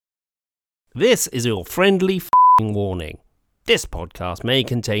This is your friendly f***ing warning. This podcast may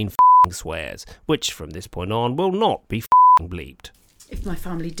contain f***ing swears, which from this point on will not be f***ing bleeped. If my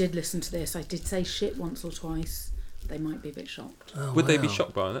family did listen to this, I did say shit once or twice, they might be a bit shocked. Oh, Would they be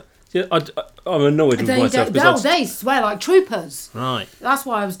shocked by that? Yeah, I'm annoyed with myself. They swear like troopers. Right. That's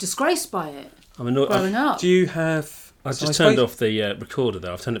why I was disgraced by it. I'm annoyed. Growing up. Do you have... I've just turned off the recorder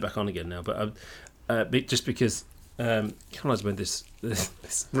there. I've turned it back on again now, but just because Caroline's made this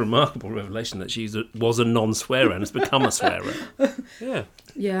remarkable revelation that she was a non-swearer and has become a swearer. Yeah.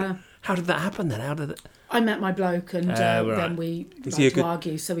 Yeah. How did that happen then? How did it... I met my bloke and then we like to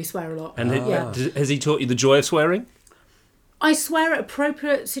argue, so we swear a lot. And has he taught you the joy of swearing? I swear at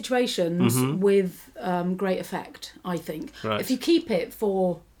appropriate situations with great effect, I think. Right. If you keep it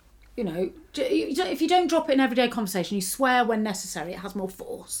for, if you don't drop it in everyday conversation, you swear when necessary, it has more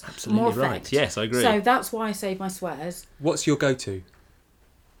force. Absolutely more effect. Right. Yes, I agree. So that's why I save my swears. What's your go-to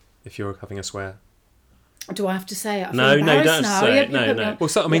if you're having a swear? Do I have to say it? I No, feel you don't embarrassed have to now. say it. No.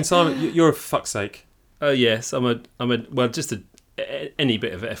 Well, Simon, you're a fuck's sake. Oh yes, any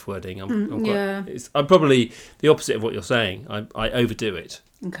bit of F wording. Yeah. I'm probably the opposite of what you're saying. I overdo it.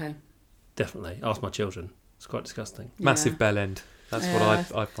 Okay. Definitely. Ask my children. It's quite disgusting. Massive bell end. That's what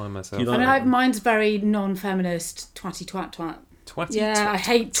I find myself. Mine's very non-feminist. Twatty twat twat. Twatty. Yeah, twat. I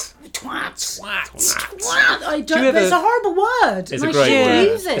hate twats. Twat. I don't. It's a horrible word. It's a a great word.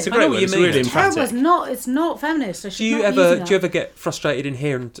 Use it. It's a great word. It's really terrible. emphatic. It's not feminist. I should Do you ever get frustrated in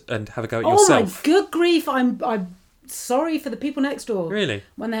here and have a go at yourself? Oh my good grief! I'm sorry for the people next door. Really?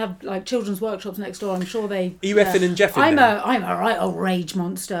 When they have like children's workshops next door, I'm sure they. Are you effing and jeffing? I'm a right old rage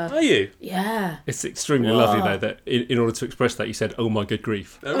monster. Are you? Yeah. It's extremely lovely though that in order to express that you said, "Oh my good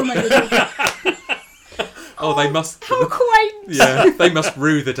grief." Oh my god. Oh, they must. How quaint. Yeah, they must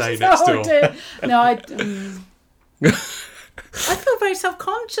rue the day next door. Dear. No, I feel very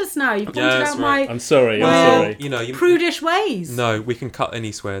self-conscious now. You pointed out right. I'm sorry. You prudish ways. No, we can cut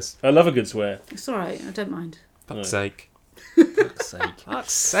any swears. I love a good swear. It's all right. I don't mind. Fuck's sake. Fuck's sake.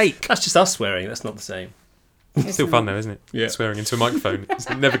 Fuck's sake. That's just us swearing. That's not the same. It's still fun though, isn't it? Yeah. Swearing into a microphone. It's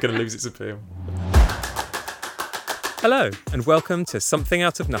never going to lose its appeal. Hello, and welcome to Something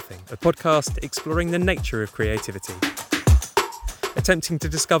Out of Nothing, a podcast exploring the nature of creativity. Attempting to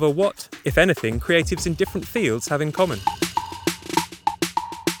discover what, if anything, creatives in different fields have in common.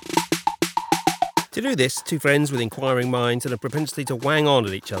 To do this, two friends with inquiring minds and a propensity to wang on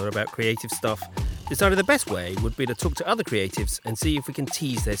at each other about creative stuff decided the best way would be to talk to other creatives and see if we can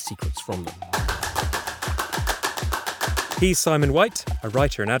tease their secrets from them. He's Simon White, a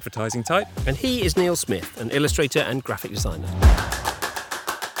writer and advertising type. And he is Neil Smith, an illustrator and graphic designer.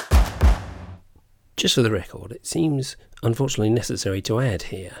 Just for the record, it seems unfortunately necessary to add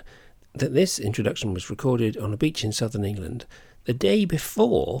here that this introduction was recorded on a beach in southern England the day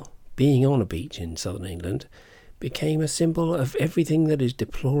before being on a beach in southern England became a symbol of everything that is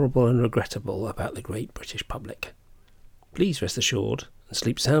deplorable and regrettable about the great British public. Please rest assured and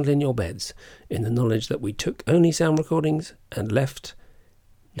sleep soundly in your beds in the knowledge that we took only sound recordings and left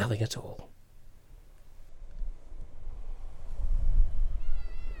nothing at all.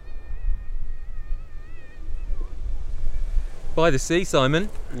 By the sea, Simon.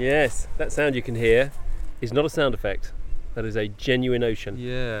 Yes, that sound you can hear is not a sound effect. That is a genuine ocean.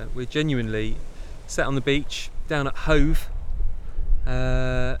 Yeah, we're genuinely sat on the beach down at Hove,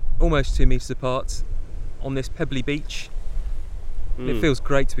 almost 2 metres apart, on this pebbly beach. It feels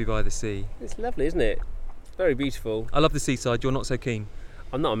great to be by the sea. It's lovely, isn't it? It's very beautiful. I love the seaside. You're not so keen?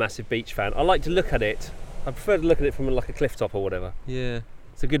 I'm not a massive beach fan. I like to look at it. I prefer to look at it from like a cliff top or whatever. Yeah.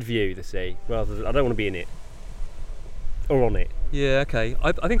 It's a good view, the sea, rather than I don't want to be in it or on it. Yeah, okay.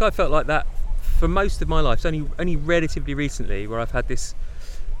 I think I felt like that for most of my life. It's only relatively recently where I've had this.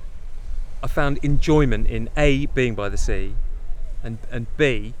 I found enjoyment in A, being by the sea, and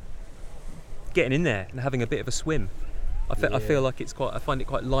B, getting in there and having a bit of a swim. I feel like I find it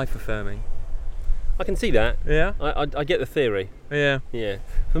quite life affirming. I can see that. Yeah. I get the theory. Yeah. Yeah.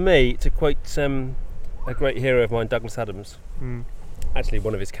 For me, to quote a great hero of mine, Douglas Adams, actually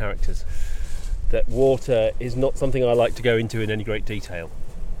one of his characters, that water is not something I like to go into in any great detail.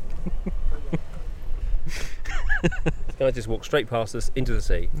 This guy just walked straight past us into the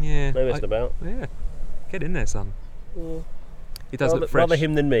sea. Yeah. No messing about. Yeah. Get in there, son. Yeah. He does look fresh. Rather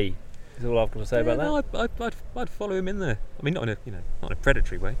him than me. Is all I've got to say about that. No, I'd follow him in there. I mean, not in a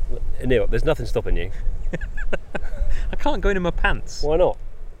predatory way. Neil, there's nothing stopping you. I can't go in my pants. Why not?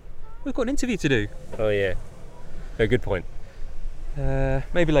 We've got an interview to do. Oh yeah. Oh, good point.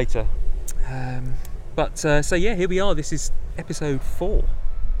 Maybe later. So here we are. This is episode 4.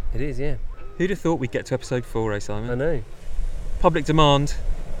 It is, yeah. Who'd have thought we'd get to episode 4, Simon? I know. Public demand.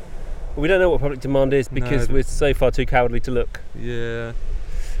 We don't know what public demand is because we're so far too cowardly to look. Yeah.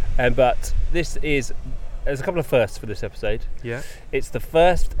 But there's a couple of firsts for this episode. Yeah. It's the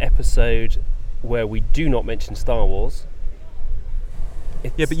first episode where we do not mention Star Wars.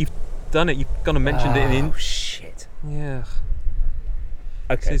 Yeah, but you've done it. You've gone and mentioned it in. Oh shit. Yeah.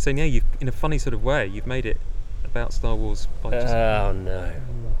 Okay. So yeah, you've in a funny sort of way, you've made it about Star Wars. By just Oh no.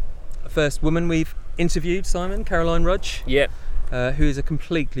 First woman we've interviewed, Simon, Caroline Rudge. Yep. Who is a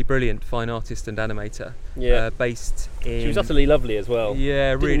completely brilliant fine artist and animator. Yeah. Based in. She was utterly lovely as well.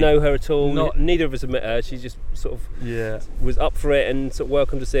 Yeah, really. Didn't know her at all. Not- Neither of us had met her. She just sort of Yeah. was up for it and sort of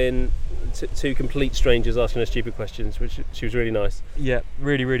welcomed us in. Two complete strangers asking her stupid questions, which she was really nice. Yeah,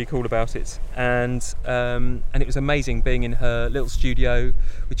 really, really cool about it, and it was amazing being in her little studio,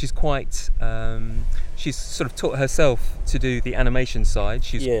 which is quite. She's sort of taught herself to do the animation side.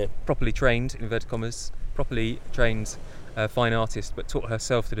 She's properly trained, inverted commas, properly trained fine artist, but taught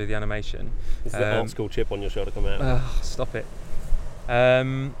herself to do the animation. Is the art school chip on your shoulder come out? Stop it.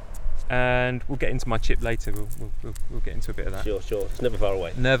 And we'll get into my chip later. We'll get into a bit of that. Sure. It's never far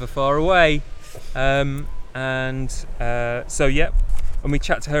away. Never far away. So yeah, when we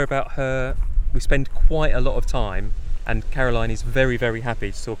chat to her about her, we spend quite a lot of time, and Caroline is very, very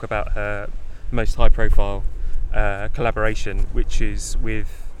happy to talk about her most high-profile collaboration, which is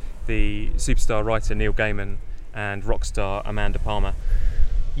with the superstar writer Neil Gaiman and rock star Amanda Palmer.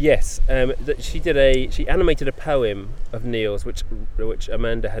 Yes, she animated a poem of Neil's, which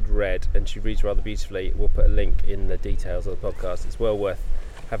Amanda had read, and she reads rather beautifully. We'll put a link in the details of the podcast. It's well worth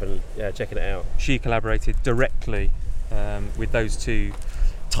checking it out. She collaborated directly with those two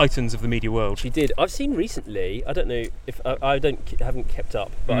titans of the media world. She did. I've seen recently. I don't know if haven't kept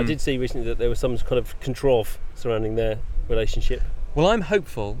up, but I did see recently that there was some kind of controve surrounding their relationship. Well, I'm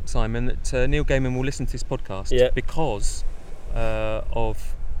hopeful, Simon, that Neil Gaiman will listen to this podcast because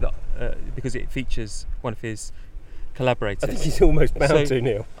because it features one of his collaborators. I think he's almost bound to,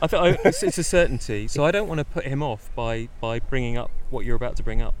 Neil. It's a certainty, so I don't want to put him off by bringing up what you're about to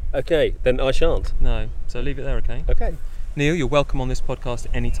bring up. Okay, then I shan't. No, so leave it there, okay? Okay. Neil, you're welcome on this podcast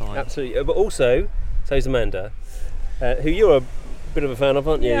anytime. Absolutely, but also, so is Amanda, who you're a bit of a fan of,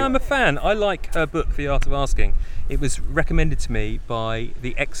 aren't you? Yeah, I'm a fan. I like her book, The Art of Asking. It was recommended to me by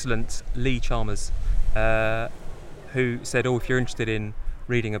the excellent Lee Chalmers, who said, if you're interested in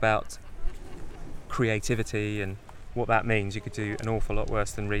reading about creativity and what that means, you could do an awful lot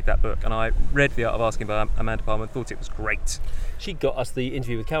worse than read that book. And I read The Art of Asking by Amanda Palmer and thought it was great. She got us the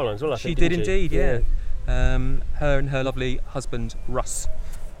interview with Caroline as well, I think. She did indeed, yeah. Her and her lovely husband Russ.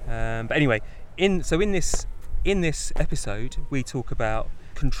 But anyway, in this episode we talk about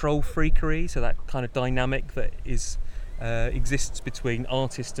control freakery, so that kind of dynamic that exists between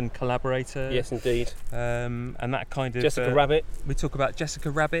artist and collaborator. Yes, indeed. And that kind of Jessica Rabbit. We talk about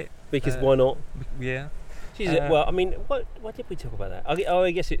Jessica Rabbit because why not? Yeah. She's well, I mean, what did we talk about that?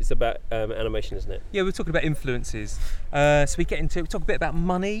 I guess it's about animation, isn't it? Yeah, we're talking about influences. So we talk a bit about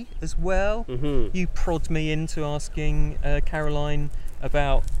money as well. Mm-hmm. You prod me into asking Caroline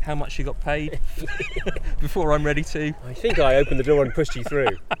about how much she got paid before I'm ready to. I think I opened the door and pushed you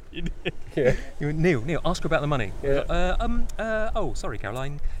through. You did. Yeah. You went, Neil, ask her about the money. Yeah. Sorry,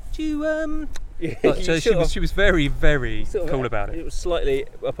 Caroline. Do you So she was very, very cool about it. It was slightly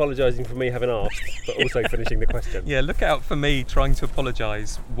apologising for me having asked, but also finishing the question. Yeah, look out for me trying to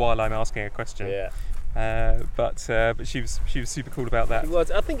apologise while I'm asking a question. Yeah. But she was super cool about that. It was.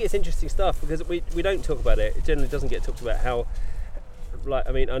 I think it's interesting stuff because we don't talk about it. It generally doesn't get talked about how.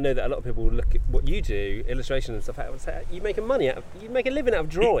 I know that a lot of people look at what you do, illustration and stuff. You make a living out of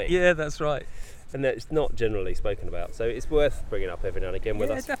drawing. Yeah, that's right. And that's not generally spoken about, so it's worth bringing up every now and again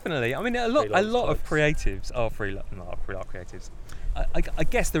with us. Yeah, definitely. I mean, a lot of creatives are freelance creatives. I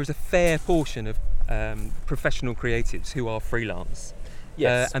guess there is a fair portion of professional creatives who are freelance.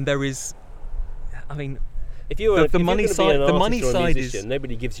 Yes, and there is. I mean, if you're the money side is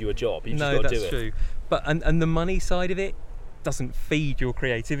nobody gives you a job. You just got to do it. No, that's true. But and the money side of it doesn't feed your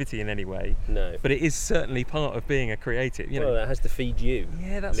creativity in any way. No. But it is certainly part of being a creative. Well, it has to feed you.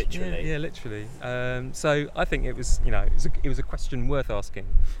 Yeah, that's literally. Yeah, literally. So I think it was, it was a question worth asking,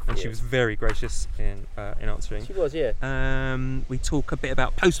 and she was very gracious in answering. She was, yeah. We talk a bit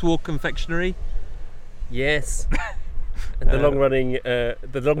about post-war confectionery. Yes. And the long-running,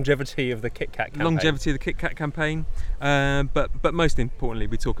 the longevity of the Kit Kat campaign. Longevity of the Kit Kat campaign. But most importantly,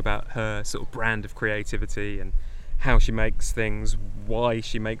 we talk about her sort of brand of creativity and how she makes things, why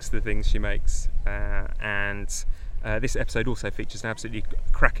she makes the things she makes, and this episode also features an absolutely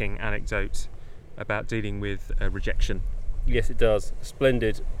cracking anecdote about dealing with rejection. Yes, it does. A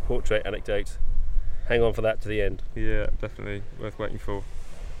splendid portrait anecdote. Hang on for that to the end. Yeah, definitely worth waiting for.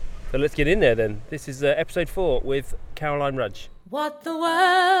 So let's get in there then. This is episode 4 with Caroline Rudge. What the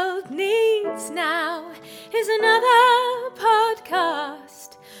world needs now is another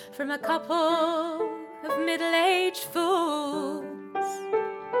podcast from a couple of middle-aged fools.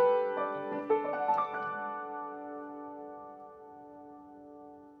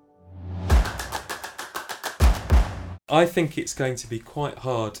 I think it's going to be quite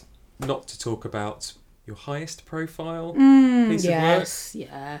hard not to talk about your highest profile piece of work.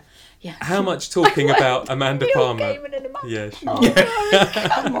 Yeah. How much talking about Amanda Palmer? Yeah, sure.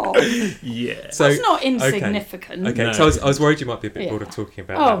 Come on. Yeah. So That's not insignificant. Okay, No. so I was worried you might be a bit bored of talking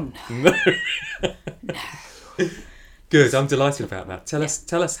about that. No. Good, I'm delighted about that. Tell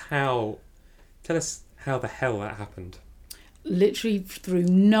us how the hell that happened. Literally through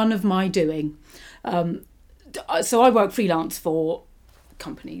none of my doing. So I work freelance for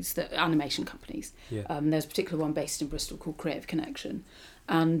companies, animation companies. Yeah. There's a particular one based in Bristol called Creative Connection,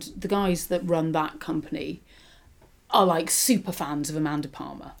 and the guys that run that company are like super fans of Amanda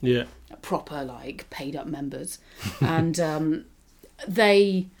Palmer. Yeah. Proper like paid up members, and I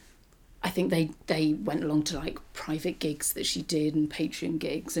think they went along to like private gigs that she did and Patreon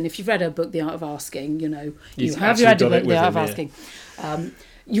gigs. And if you've read her book, The Art of Asking, you know, You've you have actually read done the it book, with The Art of him, Asking.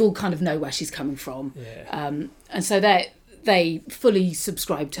 You'll kind of know where she's coming from. Yeah. And so they fully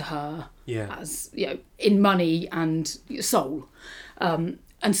subscribe to her as, you know, in money and soul. And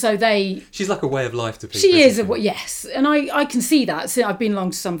so She's like a way of life to people. she is, isn't she? yes. And I can see that. So I've been along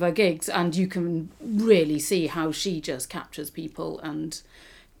to some of her gigs, and you can really see how she just captures people. And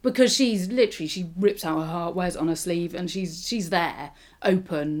because she rips out her heart, wears it on her sleeve, and she's there,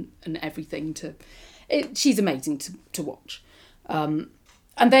 open and everything she's amazing to watch.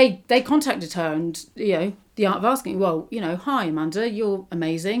 And they contacted her, and, you know, The Art of Asking, well, you know, hi Amanda, you're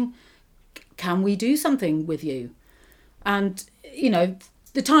amazing. Can we do something with you? And, you know,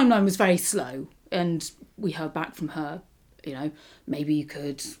 the timeline was very slow, and we heard back from her, you know, maybe you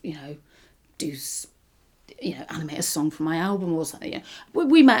could, you know, animate a song from my album or something. Yeah.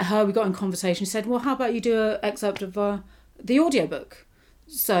 We met her, we got in conversation, she said, well, how about you do an excerpt of the audiobook?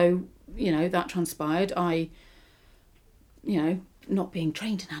 So, you know, that transpired. You know, not being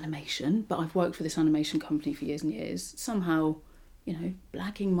trained in animation, but I've worked for this animation company for years and years, somehow, you know,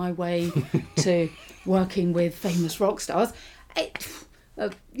 blagging my way to working with famous rock stars.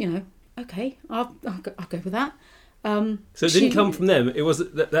 You know, okay, I'll go with that. So it didn't come from them. It was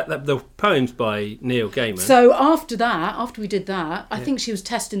the poems by Neil Gaiman. So after we did that, I think she was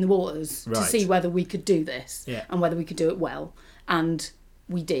testing the waters to Right. see whether we could do this Yeah. and whether we could do it well. And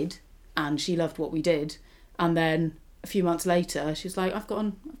we did, and she loved what we did. And then a few months later, she was like, I've got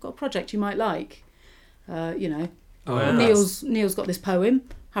a project you might like. You know, wow. Neil's got this poem.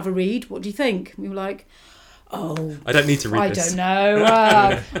 Have a read. What do you think? We were like, oh, I don't need to read I this. don't know.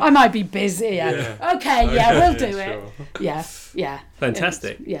 I might be busy. Yeah. Okay, we'll do it. Sure. Yeah.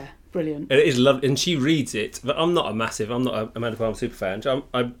 Fantastic. Brilliant. It is lovely, and she reads it. But I'm not a Amanda Palmer super fan.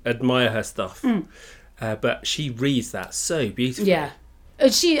 I admire her stuff, but she reads that so beautifully. Yeah,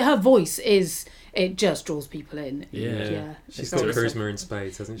 her voice it just draws people in. Yeah. She's it's got very- charisma in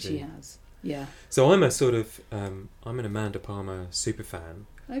spades, hasn't she? She has. Yeah. So I'm a sort of I'm an Amanda Palmer super fan,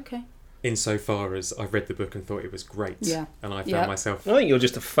 Okay. insofar as I've read the book and thought it was great. Yeah. And I found Yeah. myself. I think you're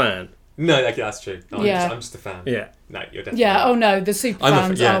just a fan. No, that's true. No, Yeah. I'm just a fan. Yeah. No, you're definitely. Yeah. Oh no, the super I'm a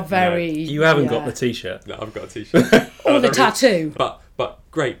fans yeah, are very. You haven't got yeah. the T-shirt. No, I've got a T-shirt. or the tattoo. But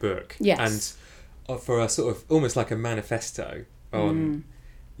great book. Yes. And for a sort of almost like a manifesto on,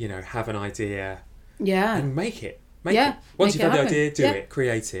 you know, have an idea Yeah. and make it. Make Yeah, it. Once make you've it had the happen. idea, do Yeah. it,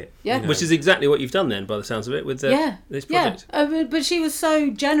 create it. Yeah. you know. Which is exactly what you've done then, by the sounds of it, with this project. Yeah. But she was so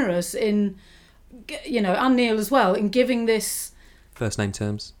generous in, you know, and Neil as well, in giving this. First name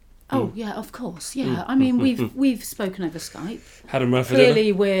terms. Oh yeah, of course. Yeah. I mean, we've spoken over Skype. Had a rough for dinner.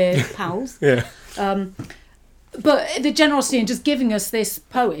 Clearly, we're pals. Yeah. But the generosity in just giving us this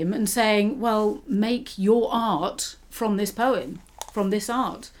poem and saying, well, make your art from this poem, from this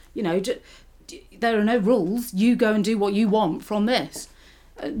art. You know, there are no rules. You go and do what you want from this,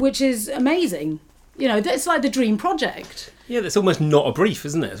 which is amazing. You know, it's like the dream project. Yeah, that's almost not a brief,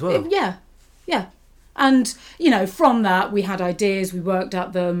 isn't it, as well? Yeah. And, you know, from that, we had ideas, we worked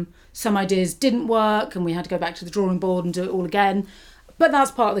at them. Some ideas didn't work and we had to go back to the drawing board and do it all again. But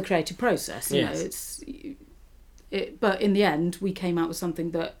that's part of the creative process, you know. But in the end, we came out with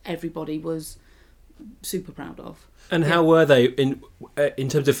something that everybody was super proud of. And how were they in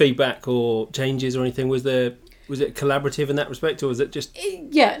terms of feedback or changes or anything? Was there Was it collaborative in that respect, or was it just...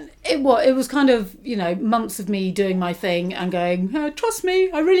 It was kind of, months of me doing my thing and going, trust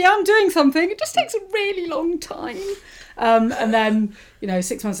me, I really am doing something. It just takes a really long time. And then,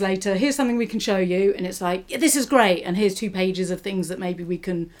 6 months later, here's something we can show you. And it's like, this is great. And here's 2 pages of things that maybe we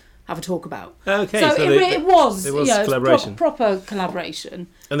can have a talk about. Okay, so it was collaboration. Proper collaboration.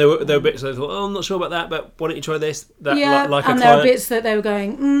 And there were bits that I thought, I'm not sure about that, but why don't you try this? That, like and a there client. were bits that they were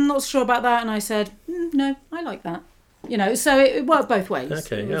going, not sure about that, and I said, no, I like that. So it worked both ways.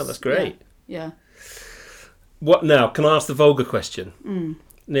 Okay, that's great. Yeah. What now? Can I ask the vulgar question?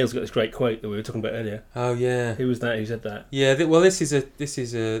 Neil's got this great quote that we were talking about earlier. Oh yeah. Who was that? Who said that? Yeah. This is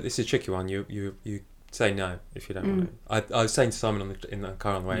a tricky one. You say no if you don't want to. I was saying to Simon in the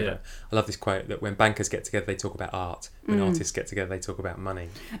car on the way over, I love this quote that when bankers get together they talk about art, when artists get together they talk about money.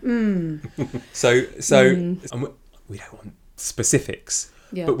 So we don't want specifics,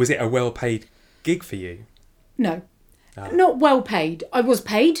 but was it a well-paid gig for you? No, not well paid. I was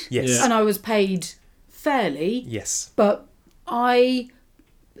paid, yes, and I was paid fairly, yes, but I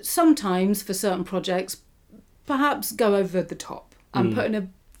sometimes for certain projects perhaps go over the top and put in a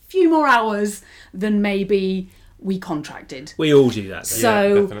few more hours than maybe we contracted. We all do that.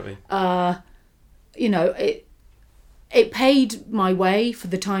 So, definitely. It paid my way for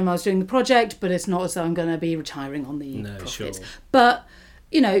the time I was doing the project, but it's not as though I'm going to be retiring on the profits. Sure. But,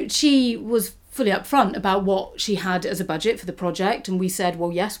 she was fully upfront about what she had as a budget for the project, and we said,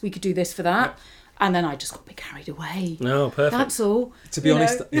 well, yes, we could do this for that. Yep. And then I just got a bit carried away. No, perfect. That's all. To be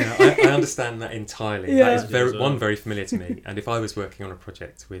honest, I understand that entirely. Yeah. That is very familiar to me. And if I was working on a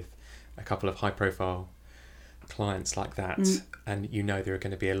project with a couple of high-profile clients like that, and there are going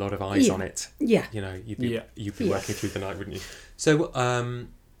to be a lot of eyes on it, you'd be working through the night, wouldn't you? So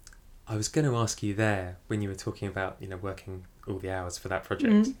I was going to ask you there, when you were talking about working all the hours for that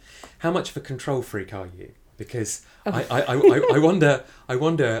project, how much of a control freak are you? Because I wonder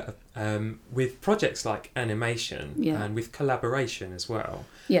with projects like animation and with collaboration as well.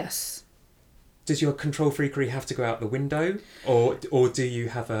 Yes. Does your control freakery have to go out the window, or do you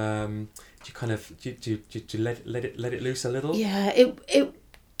have do you let it loose a little? Yeah, it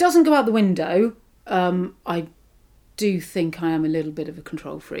doesn't go out the window. I do think I am a little bit of a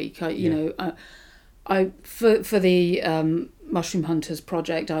control freak. I for the Mushroom Hunters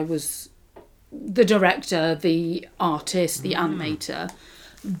project, I was the director, the artist, the animator,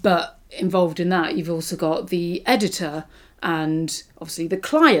 but involved in that you've also got the editor and obviously the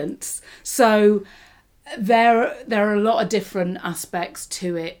clients. So there are a lot of different aspects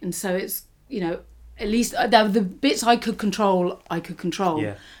to it, and so it's at least the bits I could control,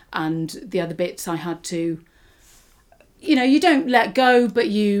 and the other bits I had to. You don't let go, but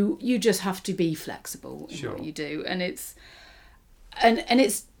you just have to be flexible in what you do, and it's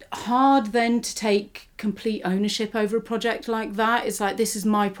hard then to take complete ownership over a project like that. It's like, this is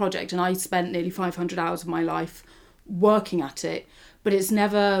my project and I spent nearly 500 hours of my life working at it, but it's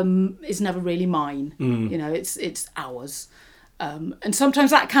never really mine. It's ours, and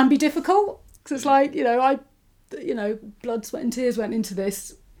sometimes that can be difficult because it's like blood, sweat and tears went into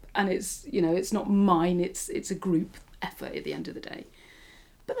this, and it's not mine, it's a group effort at the end of the day,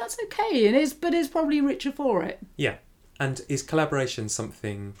 but that's okay, and it's probably richer for it. And is collaboration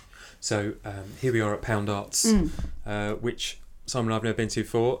something? So here we are at Pound Arts, which Simon and I've never been to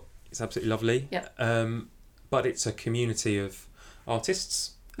before. It's absolutely lovely. But it's a community of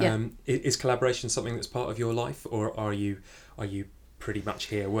artists. Is collaboration something that's part of your life, or are you pretty much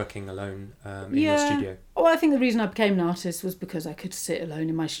here working alone in your studio? Well, I think the reason I became an artist was because I could sit alone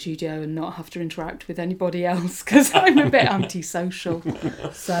in my studio and not have to interact with anybody else, because I'm a bit antisocial.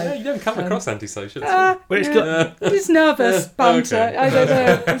 So you don't come across antisocial. It's nervous banter. Okay. I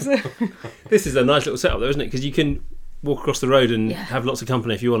don't know. This is a nice little setup though, isn't it? Because you can walk across the road and have lots of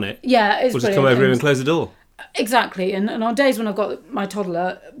company if you want it. Yeah, it's We'll just come over here and close the door. Exactly, and on days when I've got my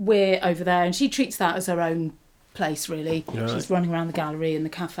toddler, we're over there, and she treats that as her own place, really. Right. She's running around the gallery and the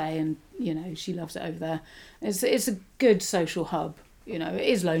cafe, and she loves it over there. It's a good social hub. It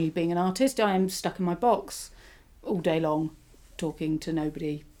is lonely being an artist. I am stuck in my box all day long, talking to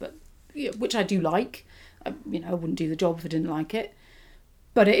nobody, but which I do like. I wouldn't do the job if I didn't like it,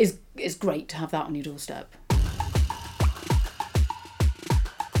 but it's great to have that on your doorstep.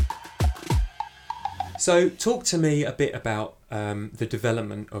 So talk to me a bit about the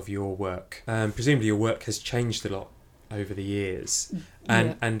development of your work. Presumably your work has changed a lot over the years,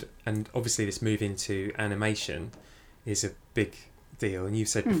 and obviously this move into animation is a big deal. And you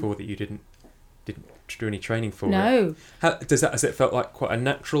said before that you didn't do any training for it. No. Has it felt like quite a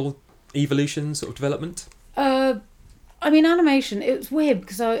natural evolution, sort of development? Animation, it was weird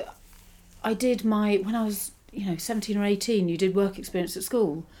because I did when I was 17 or 18, you did work experience at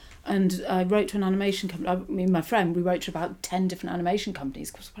school. And I wrote to an animation company. My friend, we wrote to about 10 different animation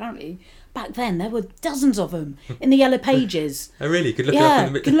companies, because apparently back then there were dozens of them in the Yellow Pages. Oh, really? You could look it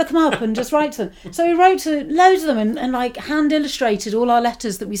up. You can look them up and just write to them. So we wrote to loads of them and like hand illustrated all our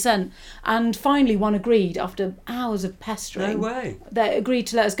letters that we sent. And finally one agreed, after hours of pestering. No way. They agreed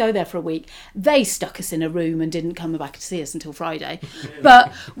to let us go there for a week. They stuck us in a room and didn't come back to see us until Friday.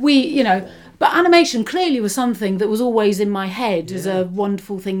 But but animation clearly was something that was always in my head as a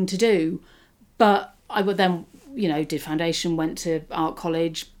wonderful thing to do. But I would then, did foundation, went to art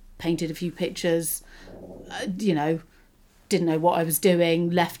college, painted a few pictures, didn't know what I was doing,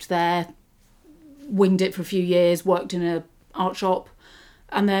 left there, winged it for a few years, worked in a art shop,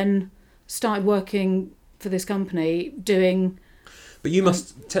 and then started working for this company doing... But you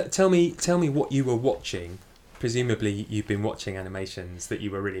must tell me what you were watching. Presumably you've been watching animations that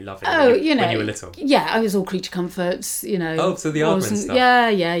you were really loving when you were little. Yeah, I was all Creature Comforts, Oh, so the Aardman stuff.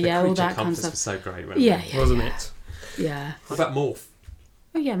 Yeah, all that kind of stuff. Was so great, wasn't it? Yeah. What about Morph?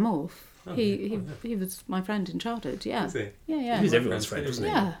 Oh yeah, Morph. He was my friend in childhood. Yeah. Was he? Yeah. He was everyone's friend, wasn't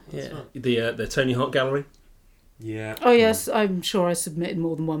he? Yeah. Yeah. The Tony Hart Gallery. Yeah. Oh yes, I'm sure I submitted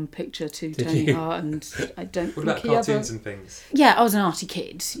more than one picture to Tony Hart, and I don't. What about cartoons and things? Yeah, I was an arty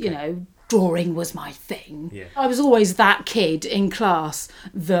kid. Drawing was my thing. Yeah. I was always that kid in class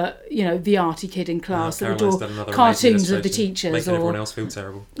that, the arty kid in class that would draw cartoons of the teachers. Making everyone else feel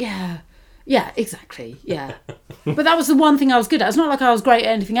terrible. Yeah, exactly, yeah. But that was the one thing I was good at. It's not like I was great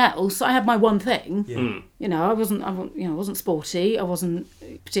at anything else. I had my one thing. Yeah. I wasn't sporty. I wasn't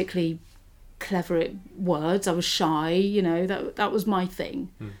particularly clever at words. I was shy, that was my thing.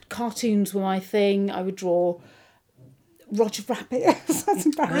 Cartoons were my thing. I would draw Roger Rabbit. That's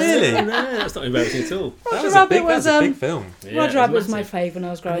embarrassing. Really? No, that's not embarrassing at all. That was a big film. Roger Rabbit was my fave when I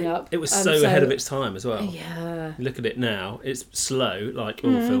was growing up. It was so ahead of its time as well. Yeah. You look at it now, it's slow, like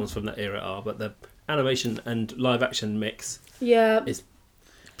all films from that era are, but the animation and live action mix is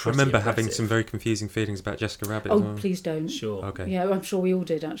I remember having some very confusing feelings about Jessica Rabbit. Oh, please don't. Sure. Okay. Yeah, I'm sure we all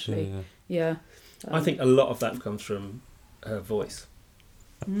did, actually. Yeah. I think a lot of that comes from her voice.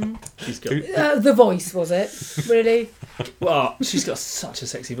 She's got the voice, was it? Really? Well, she's got such a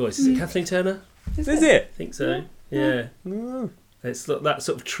sexy voice. Is it Kathleen Turner? Is it? I think so. Yeah. It's that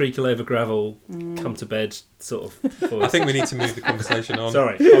sort of treacle over gravel, come to bed sort of voice. I think we need to move the conversation on.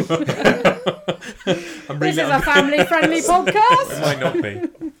 Sorry. This is a family-friendly podcast. It might not be.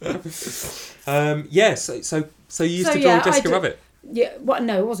 So you used to draw Jessica Rabbit? Yeah,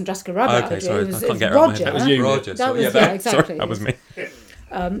 no, it wasn't Jessica Rabbit. Okay, sorry, it was I can't get it Roger. out of my head. That was you. Roger. Exactly. Sorry, that was me.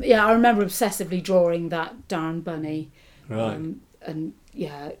 I remember obsessively drawing that Darren Bunny. Right.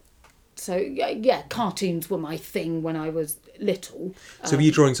 Cartoons were my thing when I was little. So were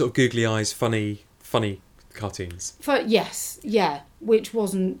you drawing sort of googly eyes, funny cartoons? Which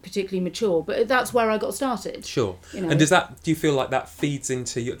wasn't particularly mature, but that's where I got started. Sure. And do you feel like that feeds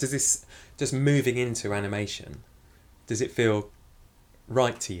into does this, just moving into animation, does it feel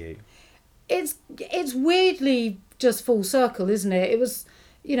right to you? It's weirdly just full circle, isn't it? It was,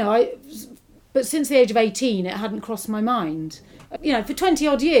 but since the age of 18, it hadn't crossed my mind. For 20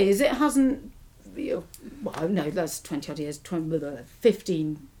 odd years, it hasn't. That's 20 odd years.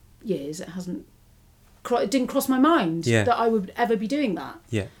 15 years, it hasn't. It didn't cross my mind that I would ever be doing that.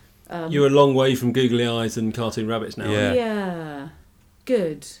 Yeah. You're a long way from googly eyes and cartoon rabbits now. Yeah.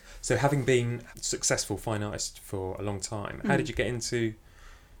 Good. So having been a successful fine artist for a long time, how did you get into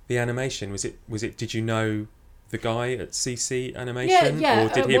the animation? Was it? Did you know the guy at CC Animation, or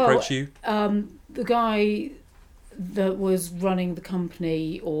did he approach you? The guy that was running the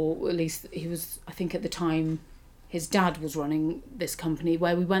company, or at least he was, I think at the time, his dad was running this company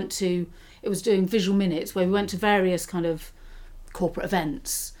where we went to. It was doing visual minutes where we went to various kind of corporate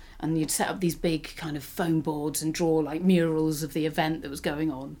events, and you'd set up these big kind of foam boards and draw like murals of the event that was going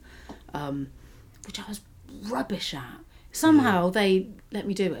on, which I was rubbish at. Somehow they let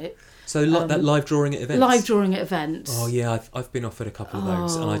me do it. So that live drawing at events? Live drawing at events. Oh yeah, I've been offered a couple of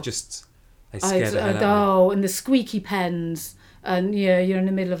those, and they scared the hell out of me. Oh, and the squeaky pens, and you're in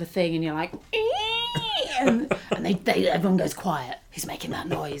the middle of a thing, and you're like, and everyone goes quiet. Who's making that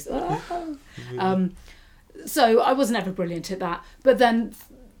noise? So I wasn't ever brilliant at that, but then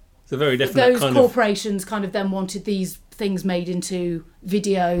it's a very different those kind corporations kind of then wanted these things made into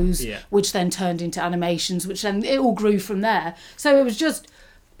videos, which then turned into animations, which then it all grew from there. So it was just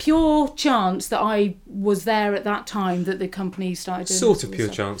pure chance that I was there at that time that the company started doing Sort this of sort pure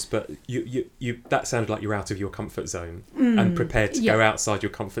stuff. chance, but you that sounded like you're out of your comfort zone and prepared to go outside your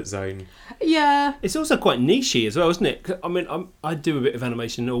comfort zone. Yeah. It's also quite nichey as well, isn't it? I mean, I do a bit of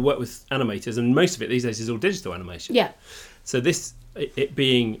animation or work with animators, and most of it these days is all digital animation. Yeah. So this, it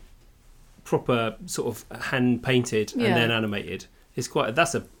being proper sort of hand painted and then animated, is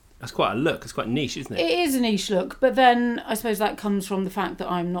that's quite a look. It's quite niche, isn't it? It is a niche look, but then I suppose that comes from the fact that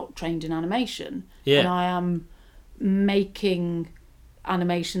I'm not trained in animation. Yeah. And I am making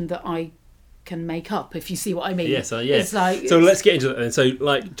animation that I can make up, if you see what I mean. Yes, yeah. It's like, so let's get into that then. So,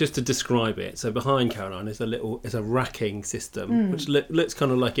 like, just to describe it, so behind Caroline is a racking system, which looks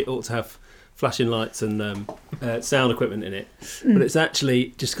kind of like it ought to have flashing lights and sound equipment in it, but it's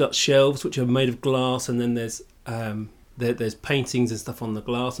actually just got shelves which are made of glass, and then there's paintings and stuff on the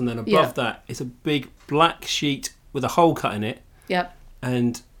glass, and then above that it's a big black sheet with a hole cut in it. Yep.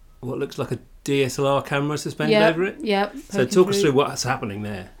 And what looks like a DSLR camera suspended over it. Yep. So talk us through what's happening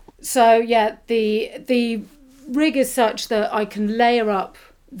there. So yeah, the rig is such that I can layer up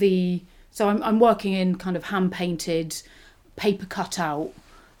so I'm working in kind of hand painted, paper cutout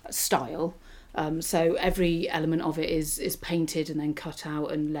style. So every element of it is painted and then cut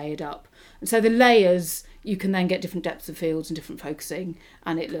out and layered up. And so the layers, you can then get different depths of fields and different focusing,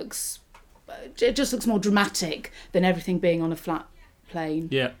 and it just looks more dramatic than everything being on a flat plane.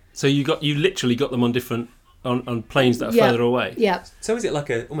 Yeah. So you literally got them on different on planes that are further away. Yeah. So is it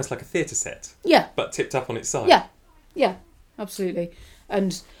almost like a theatre set? Yeah. But tipped up on its side? Yeah, absolutely.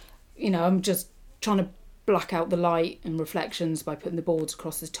 And, I'm just trying to black out the light and reflections by putting the boards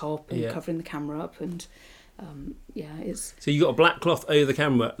across the top and covering the camera up, and it's... So you got a black cloth over the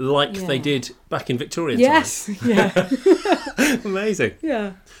camera like they did back in Victorian times. Yes, yeah. Amazing.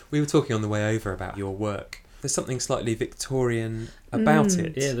 Yeah. We were talking on the way over about your work. There's something slightly Victorian about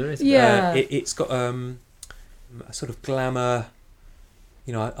it. Yeah, there is. Yeah. It's got a sort of glamour.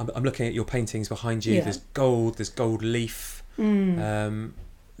 I'm looking at your paintings behind you. Yeah. There's gold leaf.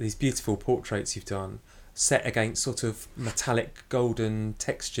 These beautiful portraits you've done, set against sort of metallic, golden,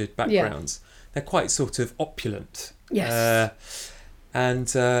 textured backgrounds. They're quite sort of opulent. Yes.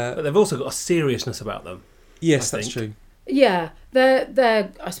 But they've also got a seriousness about them. Yes, that's true. Yeah,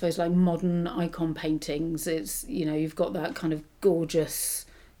 they're I suppose like modern icon paintings. It's you've got that kind of gorgeous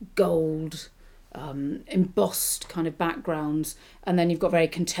gold embossed kind of backgrounds, and then you've got very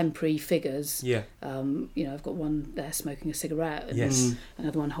contemporary figures. Yeah. I've got one there smoking a cigarette, and yes.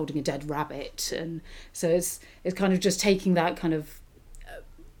 Another one holding a dead rabbit, and so it's kind of just taking that kind of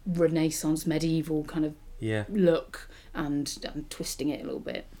Renaissance medieval kind of look and twisting it a little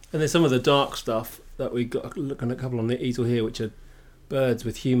bit. And there's some of the dark stuff that we got looking at a couple on the easel here, which are birds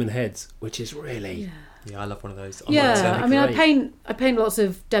with human heads, which is really I love one of those. I paint lots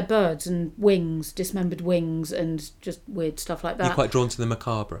of dead birds and wings, dismembered wings, and just weird stuff like that. You're quite drawn to the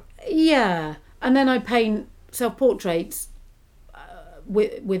macabre. Yeah, and then I paint self-portraits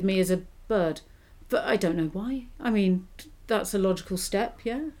with me as a bird, but I don't know why. I mean, that's a logical step.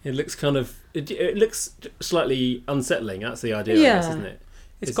 Yeah. It looks it looks slightly unsettling. That's the idea, I guess, isn't it?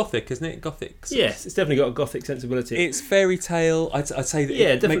 It's gothic, isn't it? Gothic. Yes, it's definitely got a gothic sensibility. It's fairy tale. I'd say that. Yeah,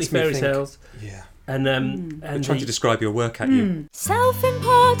 it definitely makes me fairy think, tales. Yeah. And I'm trying to describe your work at you.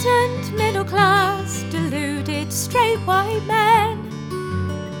 Self-important, middle-class, deluded, straight white men,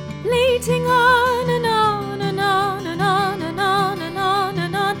 bleating on and on and on and on and on and on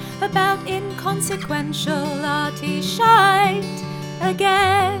and on about inconsequential arty shite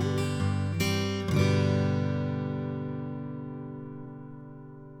again.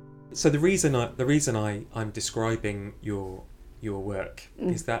 So the reason I'm describing your work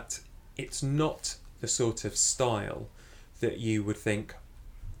is that it's not the sort of style that you would think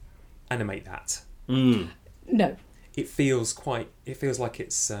animate that. No. It feels like it's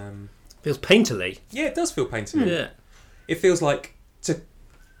feels painterly. Yeah, it does feel painterly. Yeah. It feels like to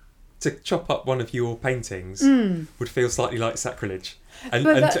chop up one of your paintings would feel slightly like sacrilege. Do you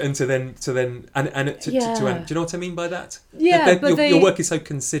know what I mean by that? Yeah, your work is so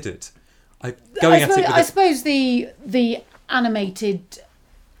considered. I suppose the animated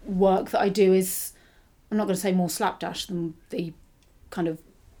work that I do is, I'm not going to say more slapdash than the kind of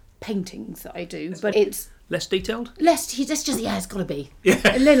paintings that I do, but it's less detailed. It's got to be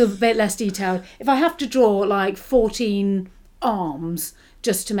a little bit less detailed. If I have to draw like 14 arms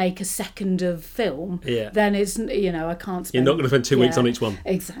just to make a second of film, then it's I can't spend... You're not going to spend 2 weeks on each one.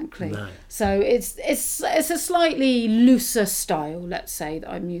 Exactly. No. So it's a slightly looser style, let's say, that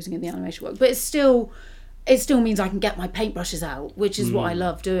I'm using in the animation work, but it still means I can get my paintbrushes out, which is what I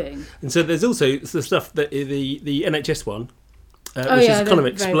love doing. And so there's also the stuff that the NHS one, which is kind of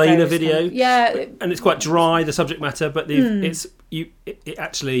explainer video. Yeah, and it's quite dry, the subject matter, but it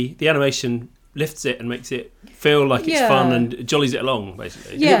actually, the animation lifts it and makes it feel like it's fun and jollies it along,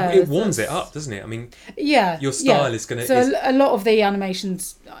 basically. Yeah, it warms it up, doesn't it? I mean, your style is going to... So a lot of the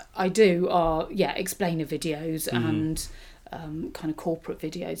animations I do are, explainer videos and kind of corporate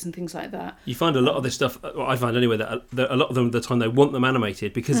videos and things like that. You find a lot of this stuff, well, I find anyway, that a lot of them, the time they want them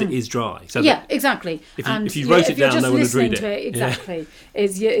animated because it is dry. So exactly. If you wrote it down, no one would read it. Exactly.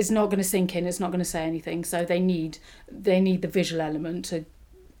 It's not going to sink in, it's not going to say anything. So they need the visual element to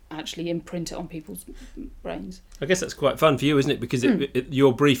actually imprint it on people's brains. I guess that's quite fun for you, isn't it? Because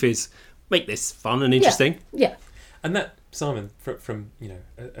your brief is make this fun and interesting. Yeah. And that, Simon, from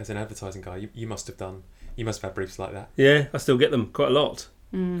as an advertising guy, you must have had briefs like that. Yeah, I still get them quite a lot.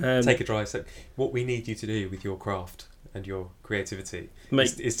 Take a drive. So what we need you to do with your craft and your creativity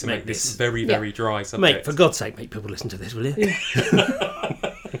is to make this very, very dry subject. Mate, for God's sake, make people listen to this, will you?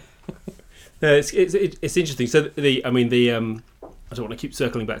 It's interesting. So I don't want to keep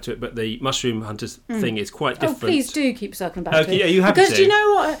circling back to it, but the Mushroom Hunters thing is quite different. Oh, please do keep circling back to it. Yeah, you have to. Because do you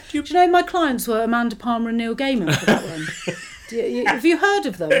know what? Do you know my clients were Amanda Palmer and Neil Gaiman for that one? Have you heard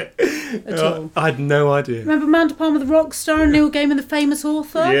of them at all? I had no idea. Remember Amanda Palmer, the rock star, and Neil Gaiman, the famous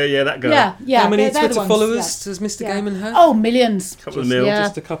author? Yeah, that guy. Yeah. How many they're Twitter the followers does Mr. Gaiman have? Oh, millions. A couple of mil.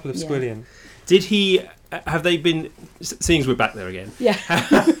 Just a couple of squillion. Did he... Have they been... Seeing as we're back there again. Yeah.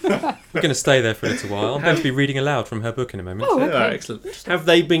 We're going to stay there for a little while. I'm going to be reading aloud from her book in a moment. Oh, okay. Excellent. Have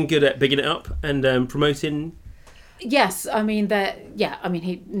they been good at bigging it up and promoting? Yes, I mean,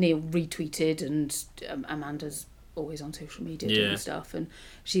 Neil retweeted and Amanda's always on social media doing stuff. And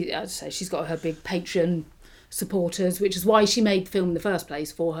she, as I say, she's got her big Patreon supporters, which is why she made the film in the first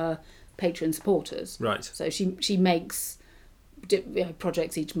place, for her Patreon supporters. Right. So she makes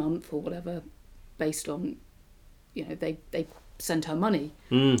projects each month or whatever based on, they send her money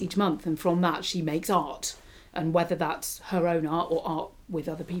each month, and from that she makes art, and whether that's her own art or art with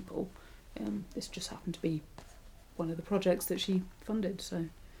other people, this just happened to be one of the projects that she funded. So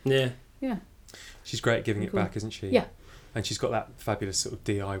yeah, she's great at giving it back, isn't she? Yeah, and she's got that fabulous sort of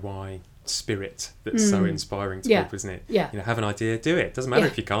DIY spirit that's so inspiring to people, isn't it? Yeah, have an idea, do it. Doesn't matter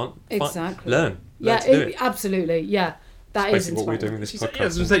if you can't. Exactly. Learn to do it. Absolutely. Yeah. That is what we're doing with this podcast. I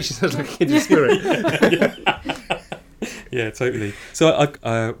was going to say, she sounds like a kindred spirit. Yeah, totally.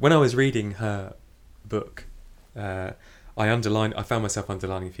 So when I was reading her book, I found myself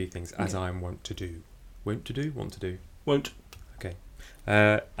underlining a few things, as I am wont to do. Want to do? Won't. Okay.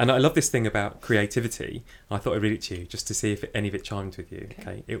 And I love this thing about creativity. I thought I'd read it to you just to see if any of it chimed with you.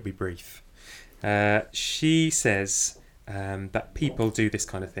 Okay. It'll be brief. She says that people do this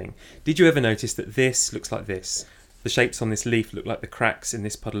kind of thing. Did you ever notice that this looks like this? The shapes on this leaf look like the cracks in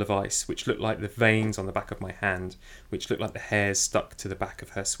this puddle of ice, which look like the veins on the back of my hand, which look like the hairs stuck to the back of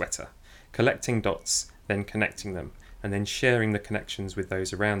her sweater. Collecting dots, then connecting them, and then sharing the connections with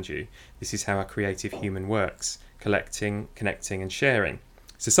those around you. This is how a creative human works. Collecting, connecting, and sharing.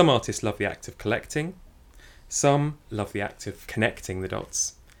 So some artists love the act of collecting, some love the act of connecting the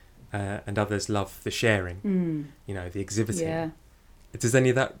dots, and others love the sharing, the exhibiting. Yeah. Does any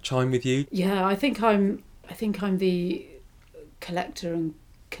of that chime with you? Yeah, I think I'm the collector and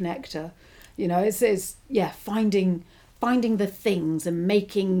connector. It's finding the things and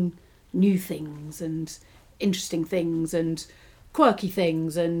making new things and interesting things and quirky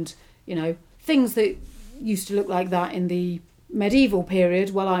things and things that used to look like that in the medieval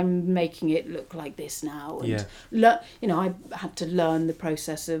period. Well, I'm making it look like this now. And I had to learn the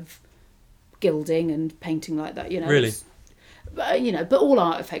process of gilding and painting like that. Really. But all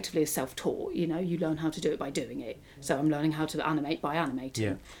art effectively is self-taught. You learn how to do it by doing it. So I'm learning how to animate by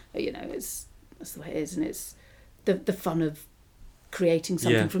animating. That's the way it is, and it's the fun of creating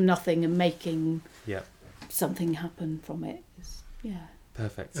something from nothing and making something happen from it.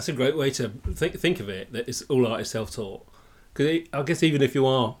 Perfect. That's a great way to think of it. That it's all art is self-taught. Because I guess even if you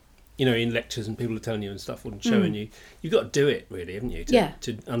are, in lectures and people are telling you and stuff and showing you, you've got to do it really, haven't you?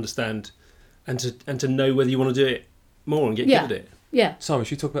 To understand and to know whether you want to do it more and get good at it. Yeah. Simon,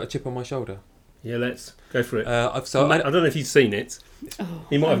 should we talk about a chip on my shoulder? Yeah, let's go for it. I don't know if you've seen it.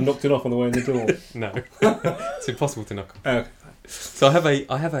 He might have knocked it off on the way in the door. No, it's impossible to knock off. Okay. So I have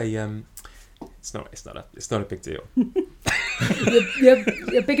a. It's not a big deal.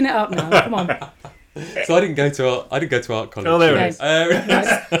 You're bigging it up now. Come on. So I didn't go to art college. Oh, there it is.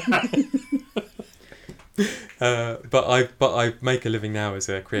 But I make a living now as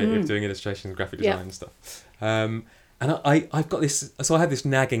a creative, doing illustrations and graphic design and stuff. And I've got this, so I have this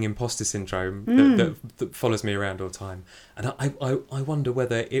nagging imposter syndrome that follows me around all the time. And I wonder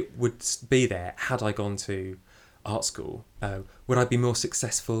whether it would be there had I gone to art school, would I be more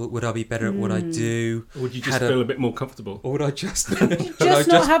successful? Would I be better at what I do? Or would you just feel a bit more comfortable? Or would I just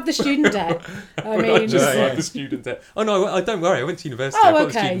not have the student debt? I mean, have the student debt. Oh no, I don't worry. I went to university. Oh, I've got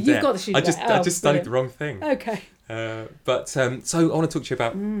okay. the student You've debt. got the student debt. I just studied the wrong thing. Okay. So I want to talk to you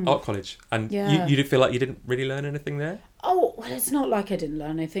about art college, and you did feel like you didn't really learn anything there. Oh well, it's not like I didn't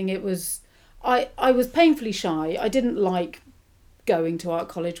learn anything. It was I was painfully shy. I didn't like going to art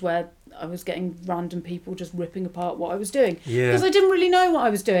college where I was getting random people just ripping apart what I was doing. Because I didn't really know what I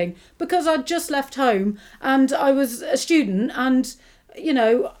was doing, because I'd just left home and I was a student, and you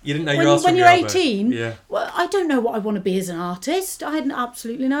didn't know when you're 18. Well, I don't know what I want to be as an artist. I had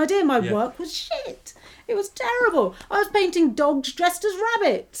absolutely no idea. My work was shit. It was terrible. I was painting dogs dressed as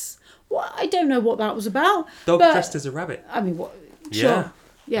rabbits. Well, I don't know what that was about. Dressed as a rabbit. I mean, what? Sure.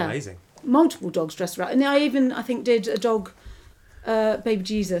 Yeah. Amazing. Multiple dogs dressed as rabbits, and I think did a dog. Baby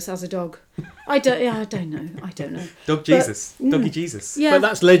Jesus as a dog. I don't know. Doggy Jesus. Yeah. But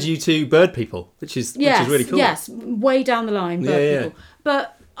that's led you to bird people, which is really cool. Yes, way down the line, bird people.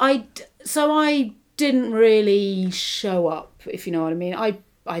 But I didn't really show up, if you know what I mean.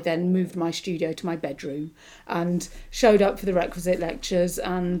 I then moved my studio to my bedroom and showed up for the requisite lectures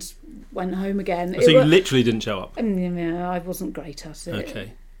and went home again. So you literally didn't show up? Yeah, I wasn't great at it.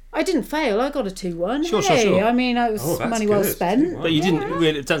 Okay. I didn't fail. I got a 2-1. Sure. I mean, it was money well spent. But you didn't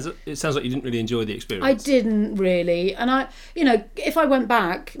really. It sounds like you didn't really enjoy the experience. I didn't really, and if I went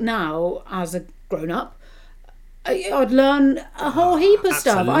back now as a grown-up, I'd learn a whole heap of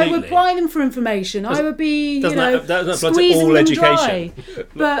stuff. I would pry them for information. I would be, squeezing all education. Dry.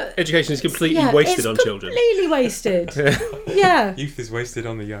 But education is completely wasted on children. Completely wasted. Yeah. Youth is wasted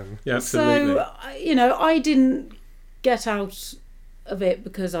on the young. Yeah, absolutely. So, I didn't get out of it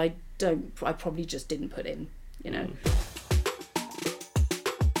because I probably just didn't put in,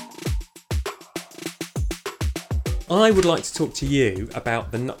 I would like to talk to you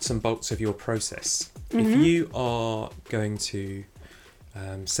about the nuts and bolts of your process. If you are going to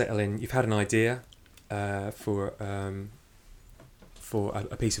settle in, you've had an idea for a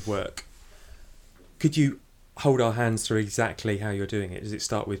piece of work, could you hold our hands through exactly how you're doing it? Does it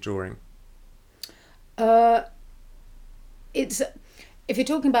start with drawing? If you're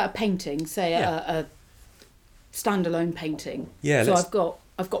talking about a painting, say a standalone painting. Yeah. So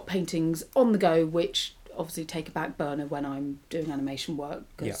I've got paintings on the go, which obviously take a back burner when I'm doing animation work,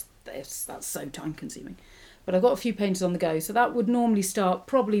 because that's so time consuming. But I've got a few paintings on the go, so that would normally start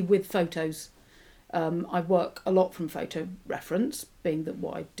probably with photos. I work a lot from photo reference, being that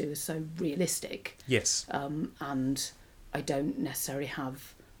what I do is so realistic. Yes. And I don't necessarily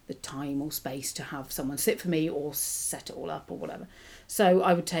have the time or space to have someone sit for me or set it all up or whatever. So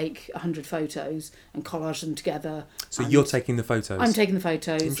I would take 100 photos and collage them together. So you're taking the photos? I'm taking the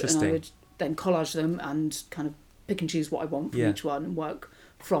photos. Interesting. And I would then collage them and kind of pick and choose what I want from each one and work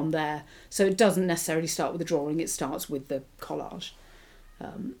from there. So it doesn't necessarily start with the drawing, it starts with the collage.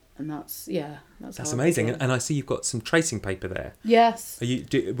 And that's amazing. And I see you've got some tracing paper there. Yes.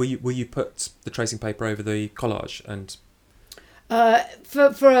 Will you put the tracing paper over the collage and... For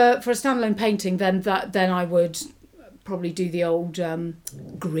a standalone painting, then I would probably do the old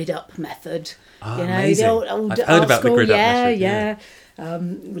grid up method. Amazing. The old I've heard about school. The grid up method. Yeah.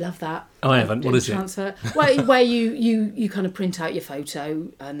 Love that. I haven't. What is transfer. Where you kind of print out your photo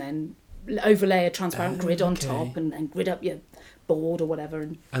and then overlay a transparent grid on top and then grid up your board or whatever,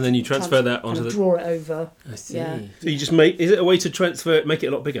 and then you transfer that onto draw it over. I see. Yeah. So you just is it a way to make it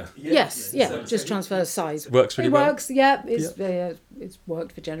a lot bigger? Yes. Just transfer size. Works really well. It works. Yeah. It's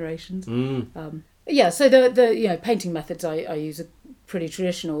worked for generations. So the painting methods I use are pretty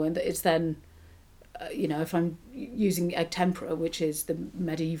traditional, and it's then if I'm using egg tempera, which is the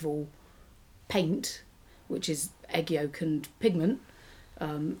medieval paint, which is egg yolk and pigment.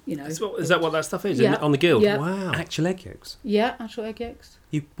 Is that what that stuff is? Yeah. On the Guild? Yeah. Wow. Actual egg yolks? Yeah, actual egg yolks.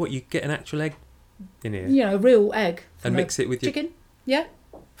 You get an actual egg in here? A real egg. And mix it with chicken? Yeah.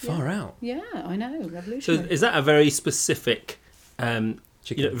 Far out. Yeah, I know. Revolutionary. So is that a very specific,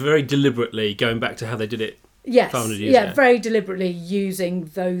 very deliberately going back to how they did it 500 years ago? Very deliberately using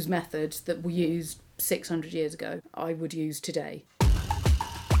those methods that were used 600 years ago, I would use today.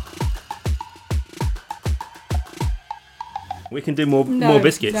 We can do more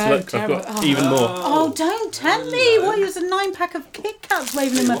biscuits. Look, I've got even more. Oh, don't tell me! What is a 9-pack of Kit Kats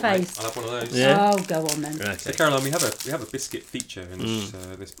waving in my face? I'll have one of those. Yeah. Oh, go on then. Okay. So Caroline, we have a biscuit feature in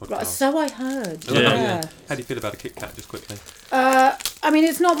this podcast. Right, so I heard. Yeah. How do you feel about a Kit Kat, just quickly? I mean,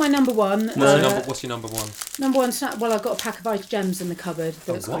 it's not my number one. What's your number one? Number one snack. Well, I've got a pack of Ice Gems in the cupboard.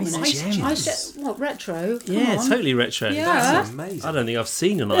 That's what, retro? Yeah, totally retro. Yeah. That's amazing. I don't think I've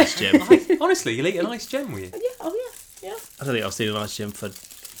seen an Ice Gem. Honestly, you'll eat an Ice Gem, will you? Yeah. Oh yeah. I don't think I've seen an Ice Gem for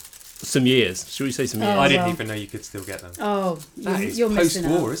some years. Should we say some years? I didn't even know you could still get them. Oh, you're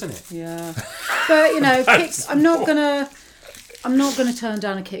post-war, isn't it? Yeah. But I'm not gonna turn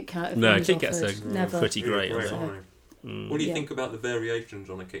down a Kit Kat. No, Kit Kats are pretty great. What do you think about the variations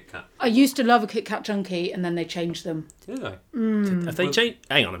on a Kit Kat? I used to love a Kit Kat Chunky, and then they changed them. Did they? Have they changed?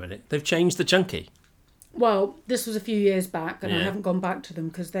 Hang on a minute. They've changed the Chunky. Well, this was a few years back, and I haven't gone back to them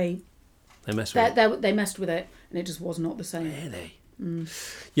because they messed with it, and it just was not the same. Really?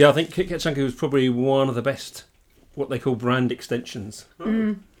 Yeah, I think Kit Kat Chunky was probably one of the best, what they call brand extensions,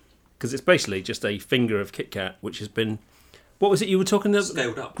 because it's basically just a finger of Kit Kat, which has been. What was it you were talking about?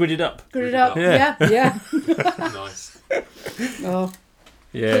 Scaled up. Gridded up. Yeah. Nice. Oh.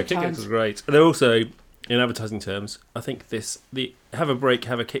 Yeah, Kit Kats was great. And they're also, in advertising terms, I think the Have a Break,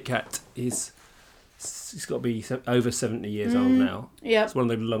 Have a Kit Kat it's got to be over 70 years old now. Yeah. It's one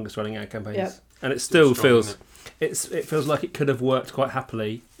of the longest running ad campaigns. Yep. And it still feels, it feels like it could have worked quite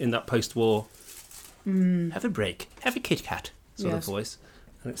happily in that post-war, have a break, have a Kit Kat sort of voice.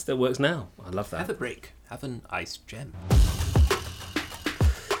 And it still works now. I love that. Have a break. Have an Ice Gem.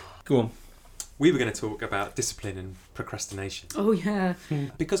 Go on. We were going to talk about discipline and procrastination. Oh, yeah.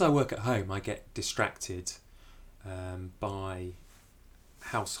 Because I work at home, I get distracted by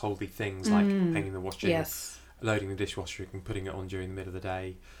householdy things like hanging the washing, loading the dishwasher and putting it on during the middle of the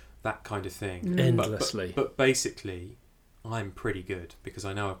day, that kind of thing. Endlessly. But basically, I'm pretty good because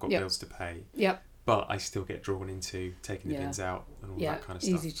I know I've got bills to pay. Yep. But I still get drawn into taking the bins out and all that kind of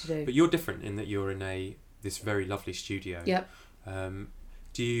stuff. Easy to do. But you're different in that you're in this very lovely studio. Yep.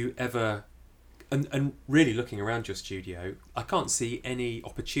 Do you ever, and really looking around your studio, I can't see any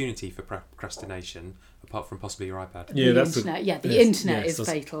opportunity for procrastination apart from possibly your iPad. Yeah, the internet. The internet is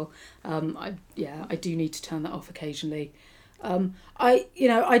fatal. I do need to turn that off occasionally.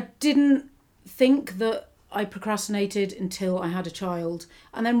 I didn't think that I procrastinated until I had a child,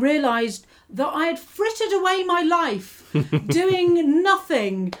 and then realised that I had frittered away my life doing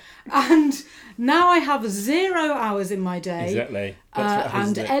nothing, and now I have 0 hours in my day. Exactly.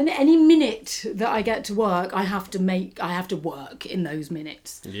 And any minute that I get to work, I have to work in those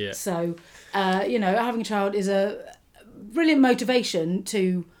minutes. Yeah. So, having a child is a brilliant motivation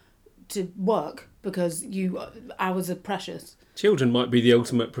to work because hours are precious. Children might be the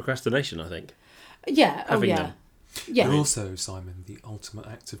ultimate procrastination, I think. Yeah. Having them. Yeah. You're also, Simon, the ultimate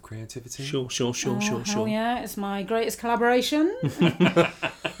act of creativity. Sure. Hell yeah, it's my greatest collaboration.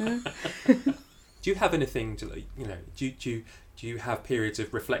 Do you have anything to, do you have periods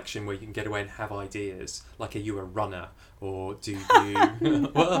of reflection where you can get away and have ideas? Like, are you a runner, or do you?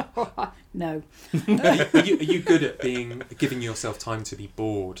 No. Are you good at giving yourself time to be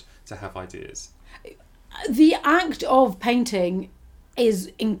bored to have ideas? The act of painting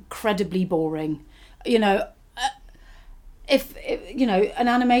is incredibly boring. If an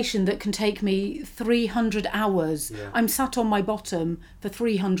animation that can take me 300 hours, I'm sat on my bottom for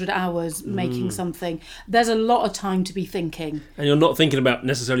 300 hours making something. There's a lot of time to be thinking. And you're not thinking about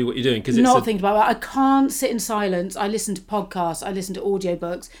necessarily what you're doing because thinking about it. I can't sit in silence. I listen to podcasts. I listen to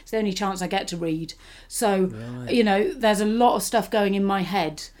audiobooks. It's the only chance I get to read. So, there's a lot of stuff going in my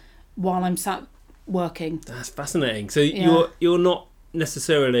head while I'm sat working. That's fascinating. So you're not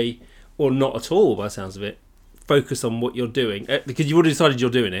necessarily, or not at all by the sounds of it, focus on what you're doing because you've already decided you're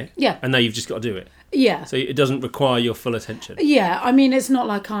doing it, and now you've just got to do it. So it doesn't require your full attention. I mean, it's not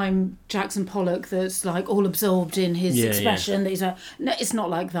like I'm Jackson Pollock that's like all absorbed in his expression. No, it's not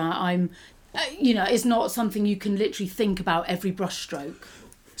like that. I'm it's not something you can literally think about every brush stroke.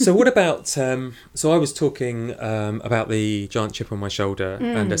 So what about so I was talking about the giant chip on my shoulder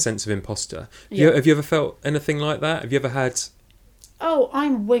and a sense of imposter. Have you ever felt anything like that? Have you ever had? Oh,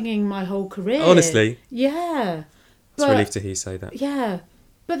 I'm winging my whole career. Honestly? Yeah. It's a relief to hear you say that. Yeah.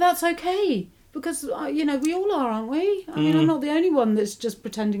 But that's okay. Because, we all are, aren't we? I mean, I'm not the only one that's just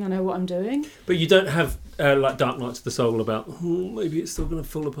pretending I know what I'm doing. But you don't have, like, dark nights of the soul about, maybe it's still going to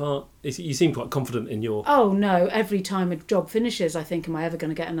fall apart. You seem quite confident in your... Oh, no. Every time a job finishes, I think, am I ever going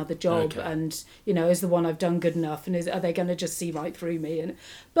to get another job? Okay. And, is the one I've done good enough? And are they going to just see right through me?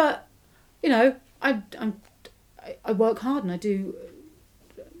 But, I work hard and I do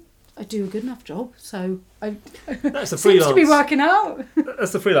a good enough job, so that's the seems to be working out.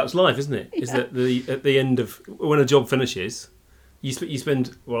 That's the freelance life, isn't it? Is that at the end of when a job finishes, you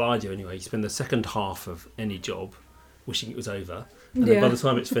spend, well, I do anyway, you spend the second half of any job wishing it was over, and then by the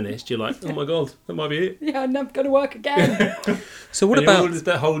time it's finished, you're like, oh my god, that might be it. I'm never going to work again. So what about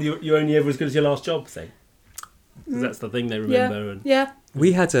that whole you're only ever as good as your last job thing? because that's the thing they remember. Yeah.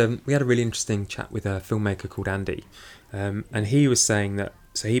 We had a really interesting chat with a filmmaker called Andy, and he was saying that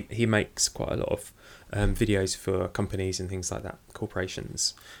he makes quite a lot of videos for companies and things like that,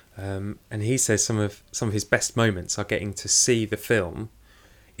 corporations, and he says some of his best moments are getting to see the film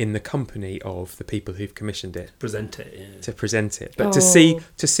in the company of the people who've commissioned it, present it, but to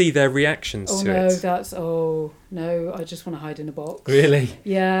see their reactions to it. No, I just want to hide in a box. Really?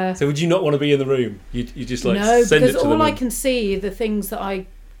 Yeah. So would you not want to be in the room? You just like no, send it to because them? all I can see are the things that I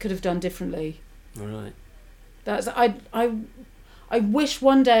could have done differently. All right. That's I wish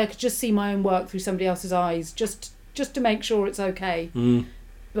one day I could just see my own work through somebody else's eyes, just to make sure it's okay.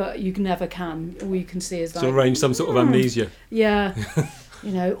 But you never can. All you can see is like... So arrange some sort of amnesia. Yeah.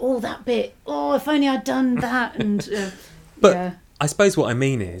 That bit. Oh, if only I'd done that. And But yeah. I suppose what I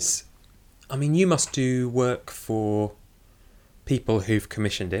mean is, you must do work for people who've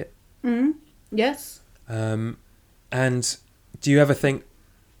commissioned it. Yes. And do you ever think,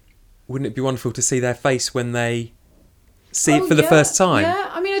 wouldn't it be wonderful to see their face when they see it for the first time?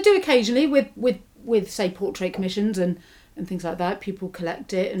 Yeah, I do occasionally with say portrait commissions and things like that. People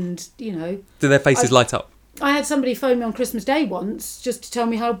collect it and do their faces light up? I had somebody phone me on Christmas Day once just to tell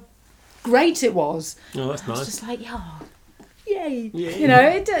me how great it was. Oh, that's nice. I was just like, yay.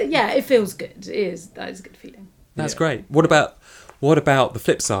 It feels good. That is a good feeling. That's great. What about the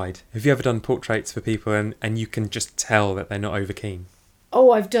flip side? Have you ever done portraits for people and you can just tell that they're not over keen?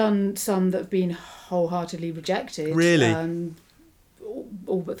 Oh, I've done some that have been wholeheartedly rejected. Really?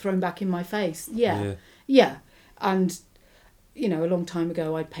 All but thrown back in my face. Yeah. And, a long time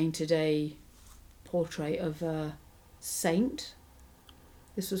ago I painted a portrait of a saint.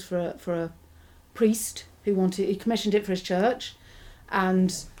 This was for a priest he commissioned it for his church,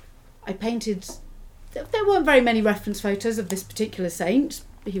 and I painted... There weren't very many reference photos of this particular saint.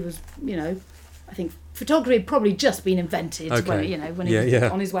 He was, I think photography had probably just been invented when he was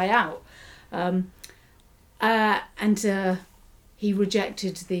on his way out. And he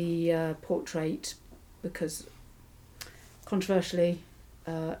rejected the portrait because, controversially,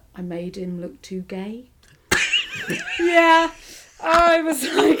 I made him look too gay. Yeah. I was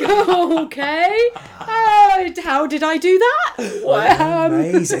like, okay. How did I do that?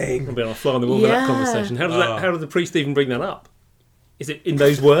 Amazing. I'll be on a fly on the wall for that conversation. How did the priest even bring that up? Is it in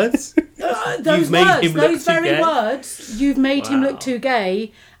those words? Those very words. You've made him look too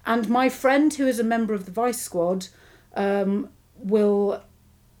gay. And my friend, who is a member of the Vice Squad, will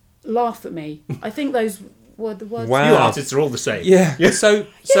laugh at me. I think those were the words. Wow. You artists are all the same. Yeah. So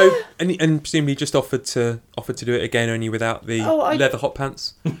and presumably just offered to do it again, only without the leather hot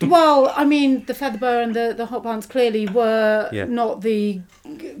pants. Well, the feather boa and the hot pants clearly were not the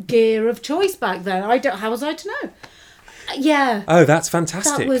gear of choice back then. How was I to know? Yeah. Oh, that's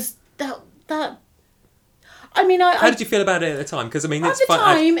fantastic. That was that. How did you feel about it at the time? Because it's at the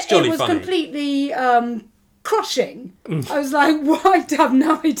time it was completely crushing. I was like, I have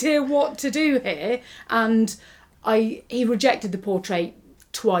no idea what to do here, and he rejected the portrait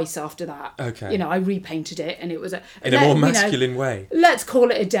twice after that. Okay. I repainted it, and it was in a more masculine way. Let's call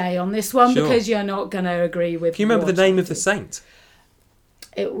it a day on this one because you're not going to agree with. Can you remember the name of the saint?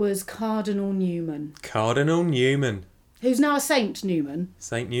 It was Cardinal Newman. Cardinal Newman. Who's now a Saint Newman.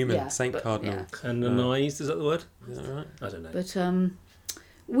 Saint Newman, Saint Cardinal. Yeah. Canonised, is that the word? Is that right? I don't know. But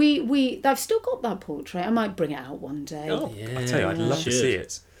I've still got that portrait. I might bring it out one day. Oh, yeah. I tell you, I'd love to see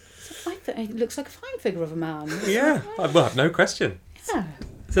it. It looks like a fine figure of a man. Yeah, well, I've no question. Yeah.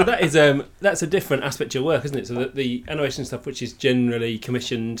 So that is that's a different aspect of your work, isn't it? So that the animation stuff, which is generally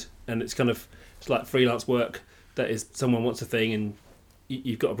commissioned, and it's like freelance work. That is, someone wants a thing, and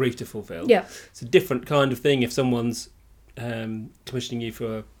you've got a brief to fulfil. Yeah. It's a different kind of thing if someone's commissioning you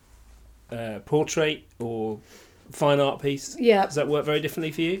for a portrait or fine art piece. Yeah. Does that work very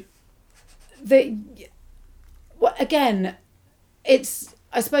differently for you? Again, I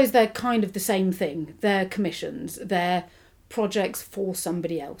suppose they're kind of the same thing. They're commissions. They're projects for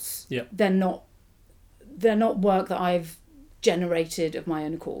somebody else. Yeah. They're not work that I've generated of my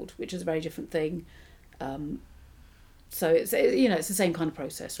own accord, which is a very different thing. So it's it's the same kind of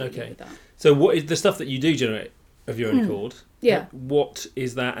process. Really, okay. With that. So what is the stuff that you do generate of your own accord? Yeah. What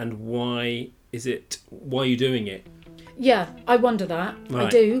is that, and why is it? Why are you doing it? Yeah, I wonder that. Right. I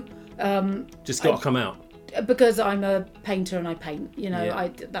do. Just got to come out. Because I'm a painter and I paint.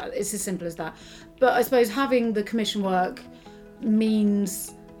 It's as simple as that. But I suppose having the commission work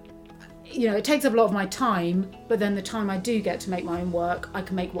means, it takes up a lot of my time. But then the time I do get to make my own work, I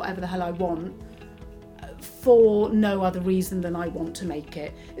can make whatever the hell I want. For no other reason than I want to make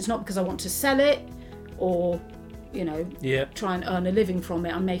it. It's not because I want to sell it or, try and earn a living from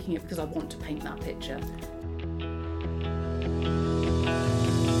it. I'm making it because I want to paint that picture.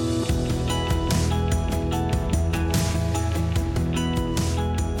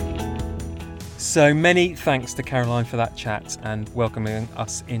 So many thanks to Caroline for that chat and welcoming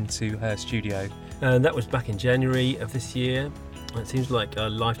us into her studio. And that was back in January of this year. It seems like a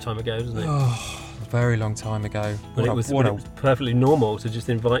lifetime ago, doesn't it? Oh, a very long time ago. But it was perfectly normal to just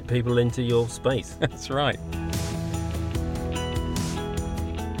invite people into your space. That's right.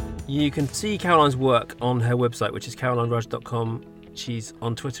 You can see Caroline's work on her website, which is carolinrudge.com. She's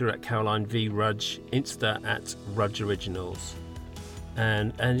on Twitter at CarolineVRudge, Insta at Rudge Originals.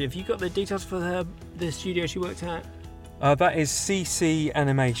 And have you got the details for the studio she worked at? That is CC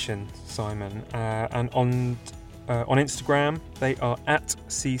Animation, Simon. And on Instagram, they are at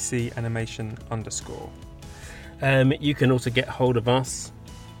CC Animation _. You can also get hold of us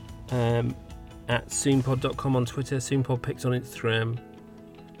at soonpod.com on Twitter, soonpodpics on Instagram,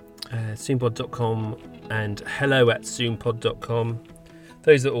 soonpod.com and hello@soonpod.com.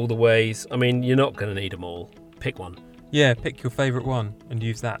 Those are all the ways. I mean, you're not going to need them all. Pick one. Yeah, pick your favourite one and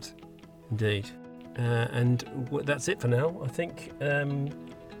use that. Indeed. And that's it for now, I think.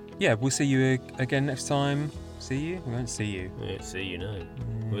 Yeah, we'll see you again next time. See you? We won't see you. We won't see you, no.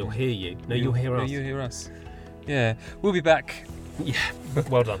 We'll hear you. No, you'll hear us. You'll hear us. Yeah, we'll be back. Yeah,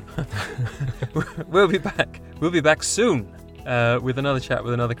 well done. We'll be back. We'll be back soon with another chat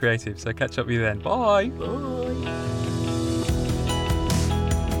with another creative. So catch up with you then. Bye. Bye.